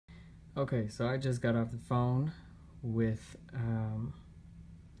Okay, so I just got off the phone with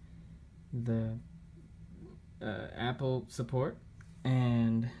the Apple support,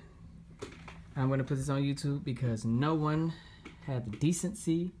 and I'm going to put this on YouTube because no one had the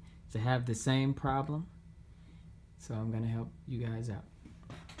decency to have the same problem. So I'm going to help you guys out.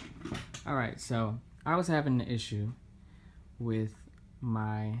 Alright, so I was having an issue with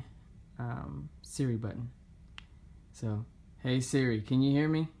my Siri button. So, hey Siri, can you hear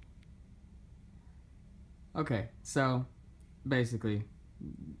me? Okay, so basically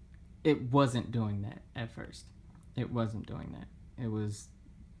it wasn't doing that at first. It wasn't doing that. It was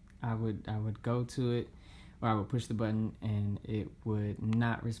I would go to it, or I would push the button and it would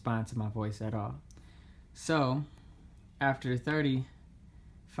not respond to my voice at all. So after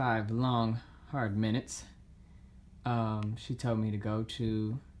 35 long hard minutes, she told me to go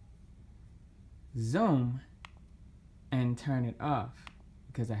to Zoom and turn it off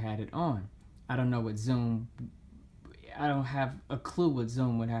because I had it on. I don't know what Zoom, I don't have a clue what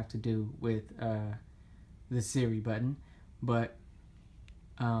Zoom would have to do with the Siri button, but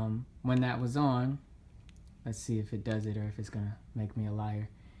when that was on, let's see if it does it or if it's gonna make me a liar.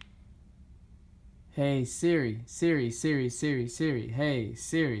 Hey Siri, Siri, Siri, Siri, Siri, hey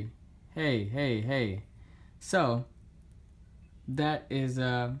Siri, hey, hey, hey. So that is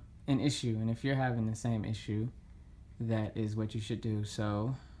an issue, and if you're having the same issue, that is what you should do.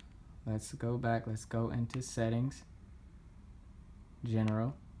 So let's go back, let's go into settings,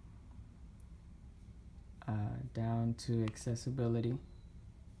 general, down to accessibility,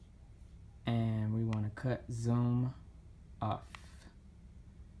 and we want to cut Zoom off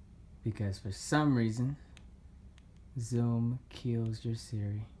because for some reason Zoom kills your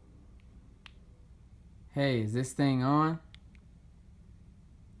Siri. Hey, is this thing on?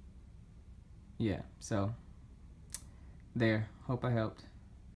 Yeah, so there, hope I helped.